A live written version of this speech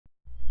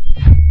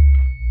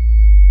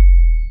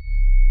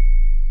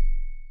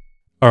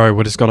Alright,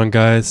 what is going on,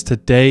 guys?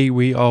 Today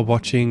we are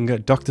watching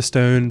Dr.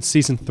 Stone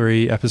Season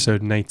 3,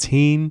 Episode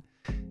 19.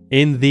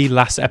 In the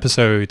last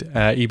episode,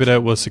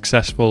 Ibida was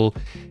successful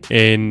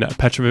in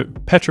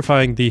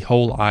petrifying the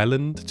whole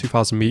island,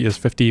 2,000 meters,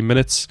 15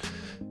 minutes.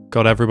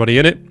 Got everybody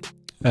in it,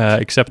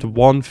 except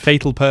one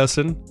fatal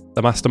person,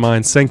 the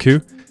mastermind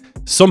Senku.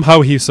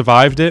 Somehow he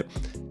survived it.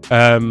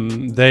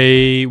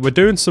 They were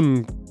doing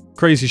some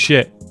crazy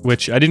shit,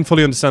 which I didn't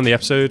fully understand the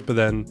episode, but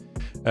then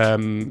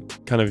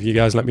kind of you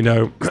guys let me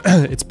know.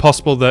 It's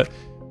possible that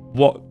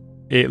what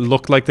it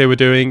looked like they were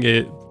doing,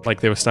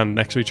 like they were standing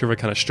next to each other,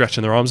 kind of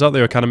stretching their arms out.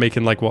 They were kind of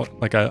making like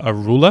a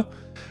ruler,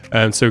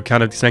 and so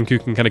kind of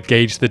Senku can kind of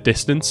gauge the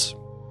distance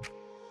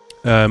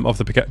of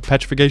the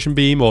petrification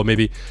beam, or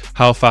maybe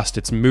how fast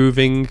it's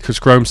moving, because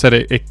Chrome said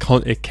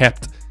it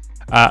kept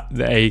at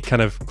a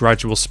kind of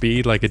gradual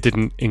speed, like it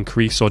didn't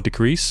increase or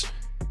decrease,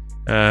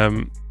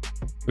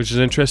 which is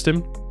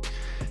interesting.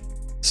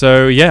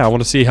 So yeah, I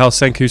want to see how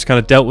Senku's kind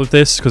of dealt with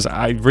this, because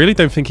I really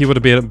don't think he would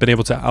have been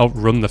able to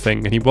outrun the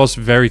thing, and he was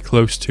very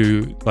close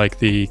to like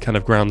the kind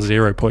of ground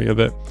zero point of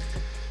it.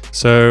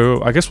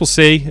 So I guess we'll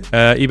see.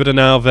 Ibida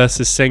now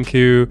versus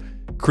Senku,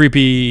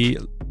 creepy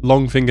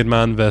long-fingered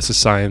man versus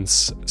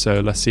science. So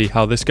let's see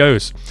how this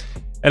goes.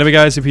 Anyway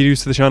guys, if you're new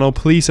to the channel,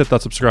 please hit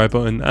that subscribe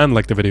button and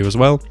like the video as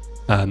well.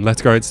 And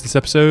let's go into this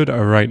episode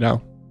right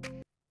now.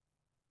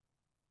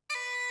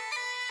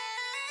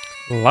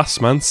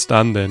 Last man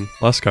standing.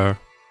 Let's go.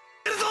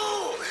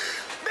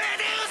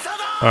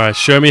 Alright,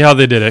 show me how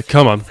they did it.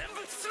 Come on.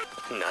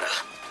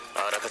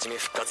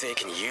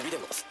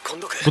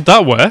 Would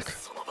that work?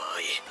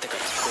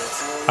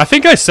 I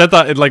think I said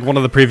that in like one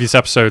of the previous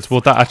episodes.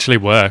 Would that actually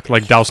work?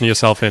 Like dousing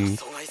yourself in...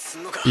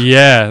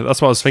 Yeah, that's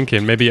what I was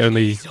thinking. Maybe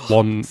only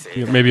one...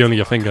 Maybe only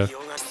your finger.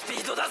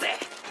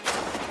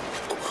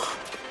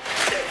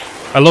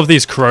 I love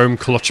these Chrome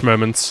clutch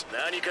moments.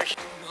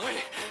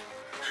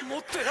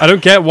 I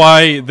don't get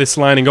why this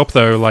lining up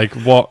though. Like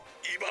what...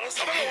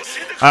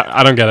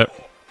 I don't get it.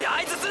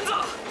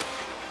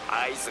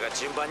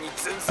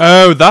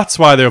 Oh, that's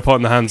why they were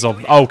putting the hands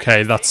on.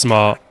 Okay, that's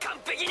smart.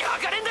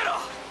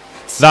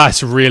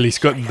 That's really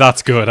good.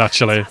 That's good,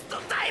 actually.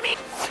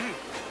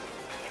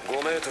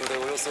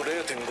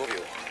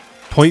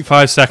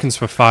 0.5 seconds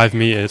for 5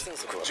 meters.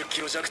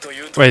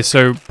 Wait,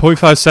 so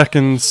 0.5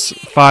 seconds,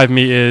 5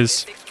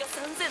 meters,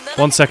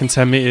 1 second,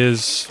 10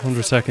 meters,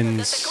 100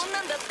 seconds,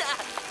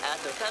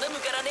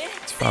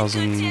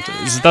 1,000.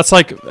 That's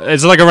like,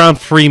 it's like around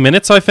 3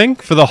 minutes, I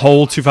think, for the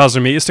whole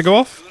 2,000 meters to go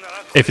off,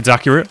 if it's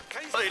accurate.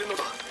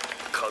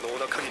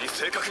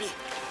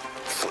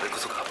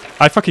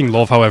 I fucking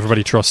love how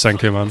everybody trusts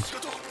Senku, man.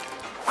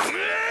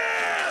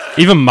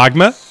 Even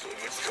Magma?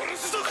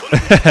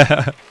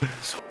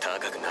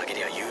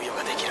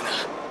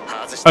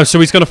 Oh, so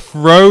he's gonna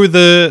throw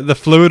the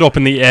fluid up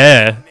in the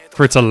air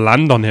for it to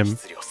land on him.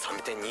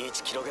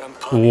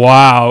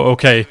 Wow,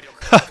 okay.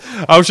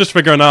 I was just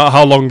figuring out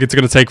how long it's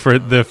gonna take for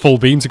the full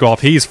beam to go off.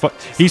 He's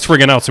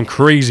frigging out some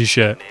crazy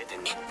shit.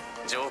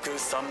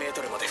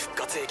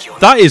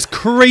 That is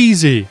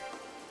crazy!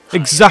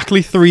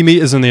 Exactly 3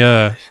 meters in the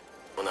air.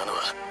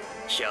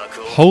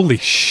 Holy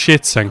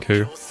shit,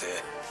 Senku.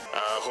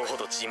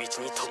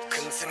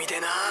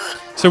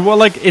 So what,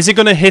 like, is it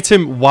going to hit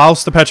him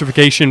whilst the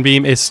petrification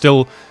beam is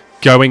still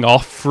going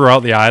off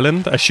throughout the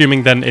island?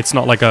 Assuming then it's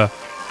not like a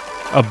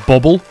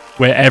bubble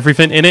where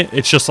everything in it,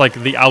 it's just like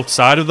the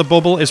outside of the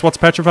bubble is what's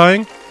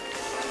petrifying?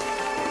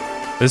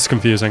 This is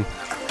confusing.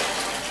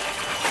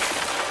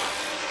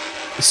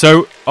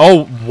 So,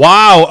 oh,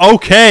 wow,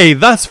 okay,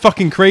 that's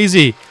fucking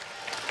crazy.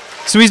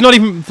 So he's not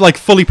even, like,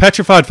 fully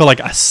petrified for, like,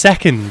 a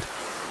second.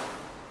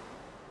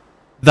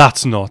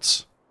 That's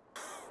nuts.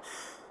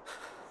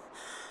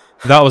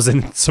 That was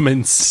some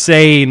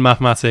insane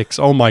mathematics.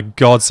 Oh my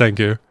god,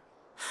 Senku.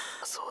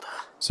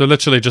 So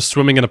literally just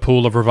swimming in a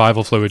pool of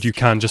revival fluid, you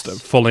can just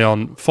full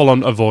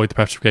on avoid the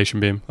petrification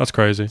beam. That's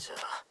crazy.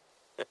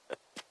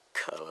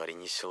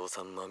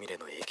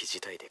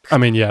 I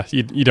mean, yeah,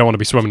 you don't want to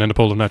be swimming in a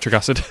pool of nitric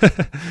acid.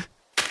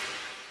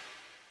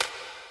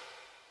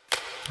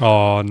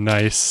 Oh,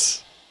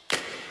 nice.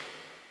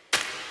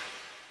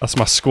 That's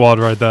my squad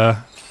right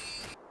there.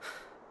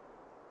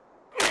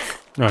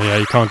 Oh yeah,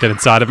 you can't get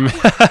inside of him.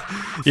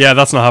 Yeah,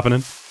 that's not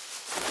happening.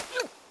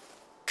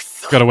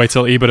 Gotta wait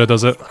till Ibida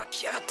does it.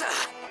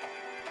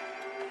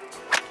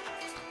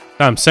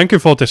 Damn,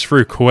 Senku thought this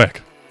through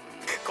quick.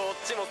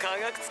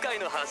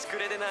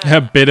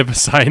 A bit of a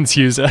science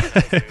user.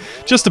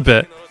 Just a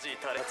bit.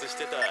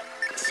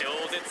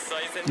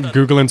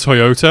 Googling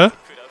Toyota?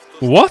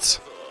 What?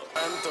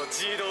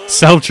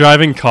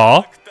 Self-driving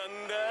car?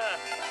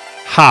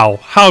 How?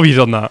 How have you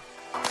done that?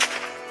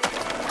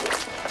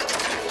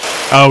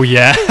 Oh,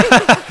 yeah.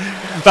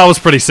 That was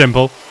pretty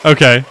simple.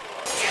 Okay.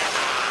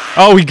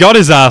 Oh, he got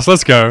his ass.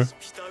 Let's go.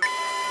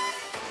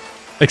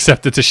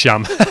 Except it's a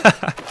sham.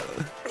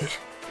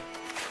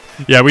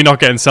 Yeah, we're not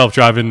getting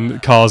self-driving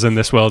cars in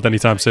this world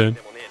anytime soon.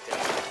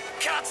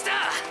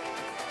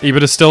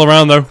 Ibida's still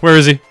around, though. Where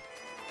is he?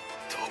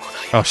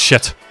 Oh,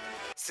 shit.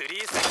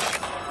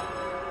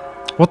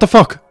 What the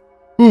fuck?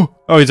 Ooh.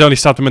 Oh, he's only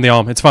stabbed him in the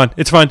arm. It's fine.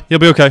 It's fine. He'll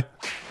be okay.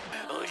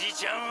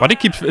 Why do you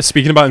keep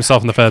speaking about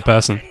himself in the third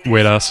person?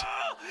 Weird ass.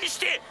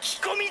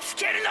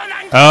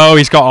 Oh,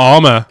 he's got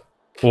armor.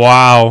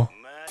 Wow.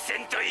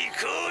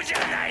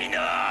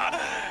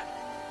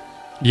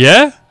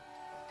 Yeah?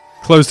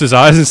 Closed his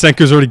eyes and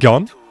Senku's already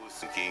gone?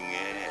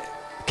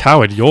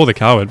 Coward, you're the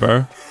coward,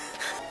 bro.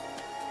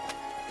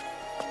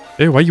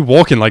 Ew, why are you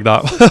walking like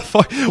that?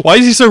 Why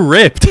is he so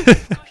ripped?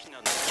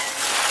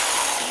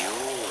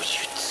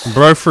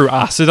 Bro threw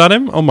acid at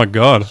him? Oh my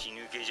god.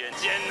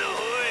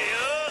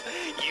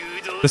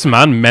 This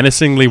man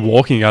menacingly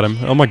walking at him.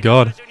 Oh my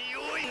god.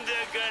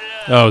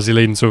 Oh, is he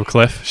leading to a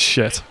cliff?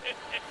 Shit.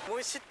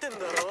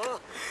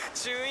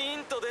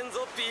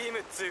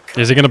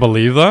 Is he gonna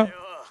believe that?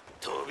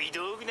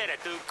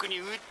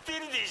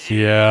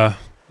 Yeah.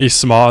 He's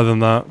smarter than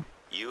that.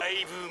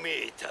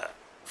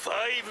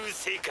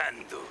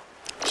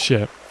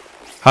 Shit.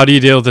 How do you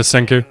deal with this,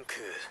 Senku?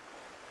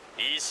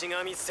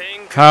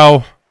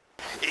 How?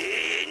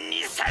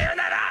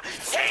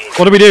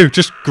 What do we do?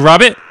 Just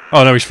grab it?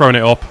 Oh no, he's throwing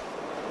it up.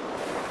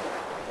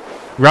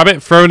 Grab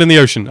it, throw it in the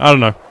ocean. I don't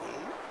know.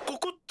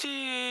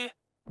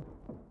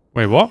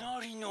 Wait, what?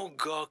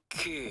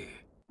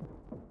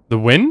 The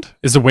wind?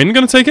 Is the wind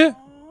gonna take it?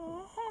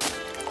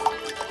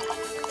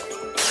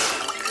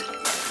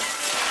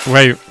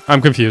 Wait,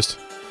 I'm confused.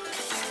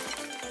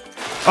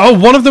 Oh,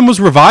 one of them was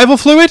revival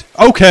fluid?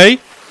 Okay.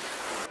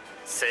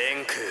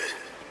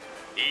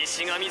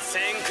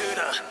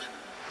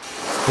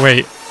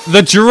 Wait,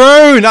 the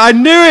drone! I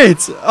knew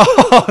it!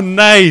 Oh,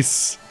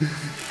 nice!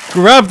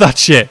 Grab that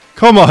shit.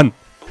 Come on.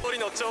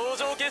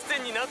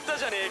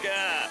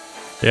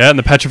 Yeah, and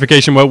the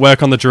petrification won't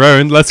work on the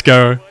drone. Let's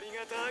go.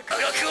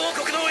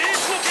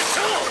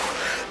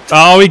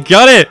 Oh, we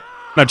got it!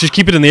 Now, just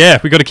keep it in the air.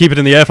 We got to keep it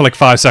in the air for like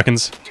 5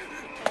 seconds.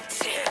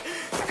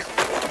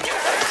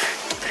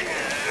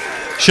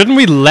 Shouldn't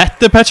we let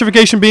the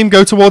petrification beam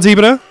go towards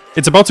Ibida?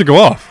 It's about to go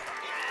off.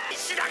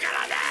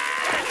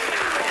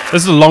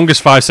 This is the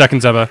longest 5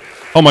 seconds ever.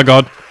 Oh my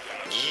god.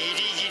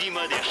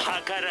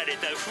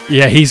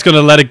 Yeah, he's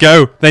gonna let it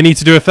go. They need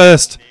to do it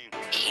first.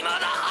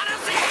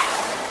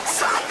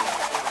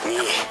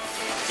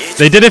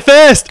 They did it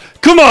first!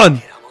 Come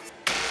on!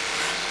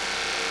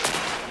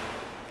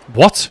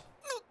 What?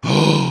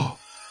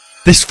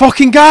 This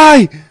fucking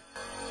guy!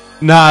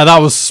 Nah, that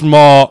was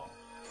smart.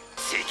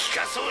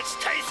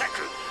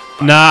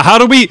 Nah, how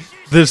do we...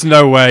 There's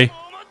no way.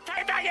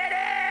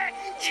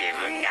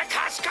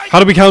 How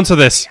do we counter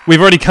this?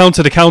 We've already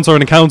countered a counter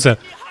and a counter.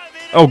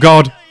 Oh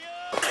god.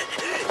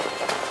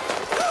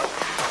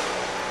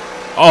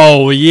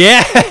 Oh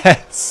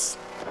yes!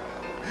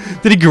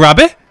 Did he grab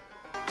it?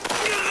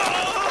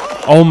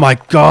 Oh my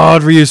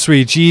god,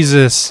 Ryusui,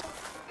 Jesus.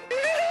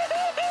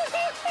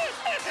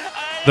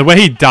 The way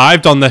he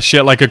dived on that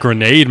shit like a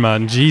grenade,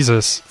 man.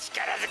 Jesus.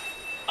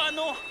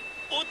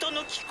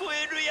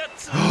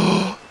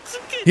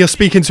 You're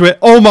speaking to it.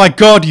 Oh my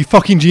god, you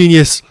fucking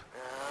genius.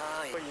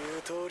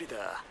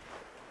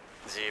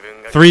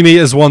 3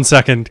 meters, 1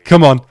 second.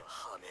 Come on.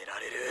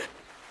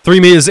 3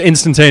 meters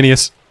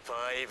instantaneous.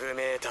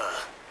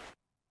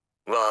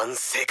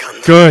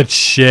 Good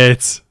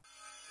shit.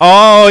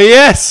 Oh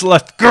yes,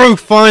 let's go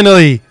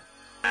finally.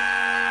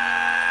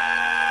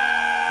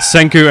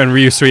 Senku and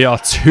Ryusui are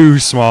too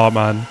smart,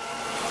 man.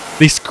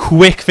 These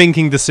quick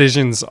thinking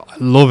decisions. I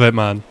love it,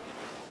 man.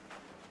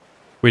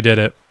 We did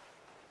it.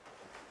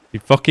 We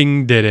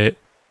fucking did it.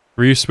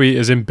 Ryusui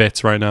is in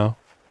bits right now.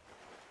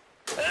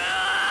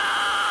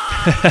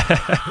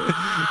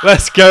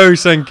 Let's go,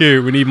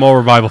 Senku. We need more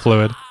revival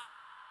fluid.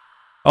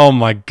 Oh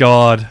my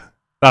god.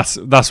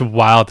 That's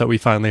wild that we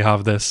finally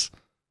have this.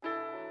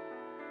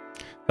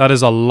 That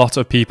is a lot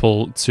of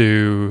people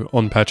to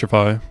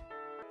unpetrify.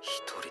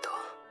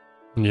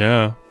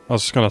 Yeah, I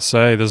was just gonna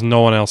say, there's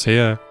no one else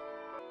here.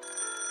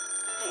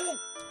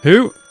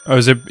 Who? Oh,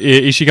 is it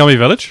Ishigami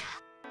Village?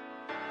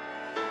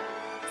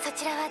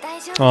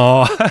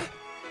 Oh.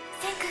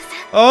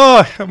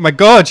 Oh my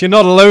god, you're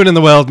not alone in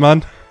the world,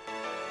 man.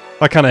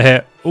 That kind of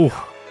hit. Ooh.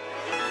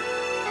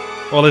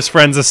 All his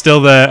friends are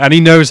still there, and he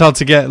knows how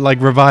to get,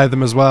 like, revive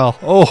them as well.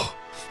 Oh.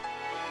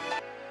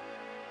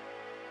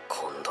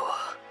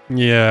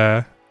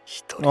 Yeah.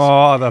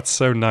 Oh, that's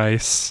so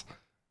nice.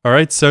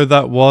 Alright, so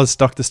that was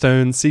Dr.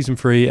 Stone Season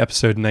 3,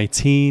 Episode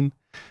 19.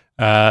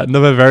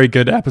 Another very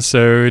good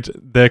episode.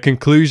 The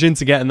conclusion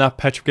to getting that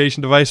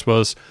petrification device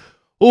was...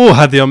 Oh,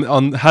 had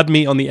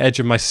me on the edge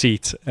of my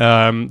seat.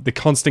 The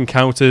constant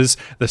counters,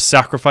 the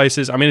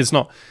sacrifices. I mean, it's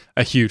not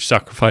a huge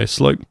sacrifice,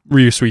 like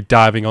Ryusui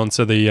diving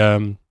onto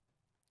the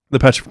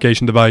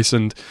petrification device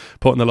and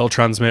putting the little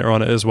transmitter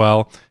on it as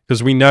well,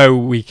 because we know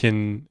we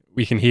can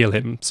heal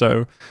him.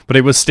 So, but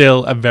it was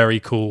still a very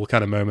cool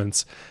kind of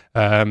moment.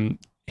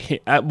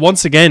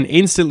 Once again,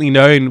 instantly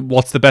knowing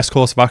what's the best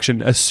course of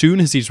action as soon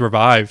as he's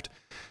revived.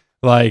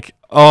 Like,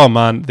 oh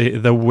man,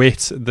 the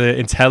wit, the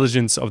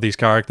intelligence of these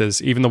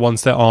characters, even the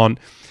ones that aren't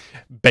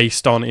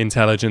based on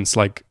intelligence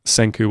like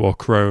Senku or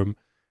Chrome,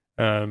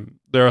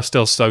 they are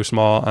still so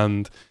smart,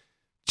 and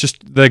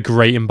just they're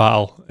great in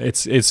battle.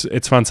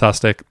 It's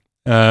fantastic.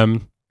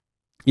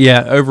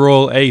 Yeah,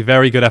 overall a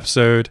very good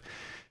episode.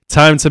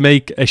 Time to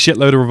make a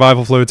shitload of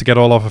revival fluid to get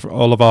all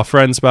of our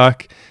friends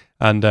back,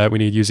 and we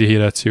need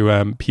Yuzahira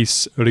to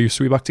piece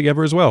Ryusui back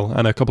together as well,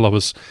 and a couple of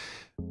us.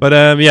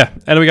 But yeah,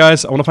 anyway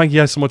guys, I want to thank you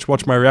guys so much for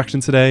watching my reaction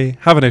today.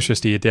 Have a nice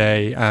rest of your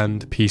day,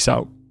 and peace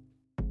out.